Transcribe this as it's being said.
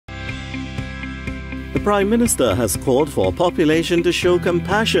The Prime Minister has called for a population to show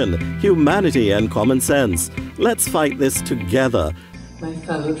compassion, humanity and common sense. Let's fight this together. My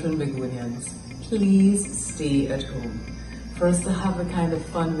fellow Trinbagonians, please stay at home. For us to have the kind of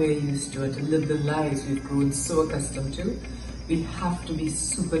fun we're used to and to live the lives we've grown so accustomed to, we have to be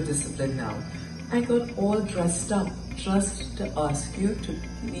super disciplined now. I got all dressed up just to ask you to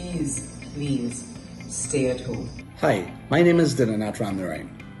please stay at home. Hi, my name is Dinanath Ramnarine.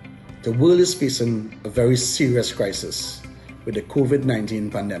 The world is facing a very serious crisis with the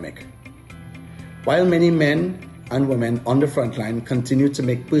COVID-19 pandemic. While many men and women on the front line continue to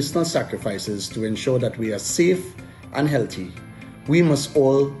make personal sacrifices to ensure that we are safe and healthy, we must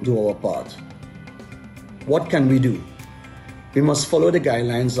all do our part. What can we do? We must follow the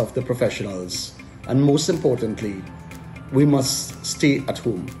guidelines of the professionals, and most importantly, we must stay at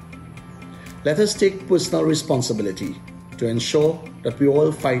home. Let us take personal responsibility to ensure that we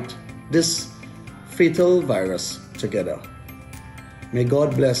all fight this fatal virus together. May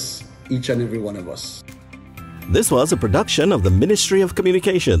God bless each and every one of us. This was a production of the Ministry of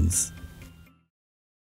Communications.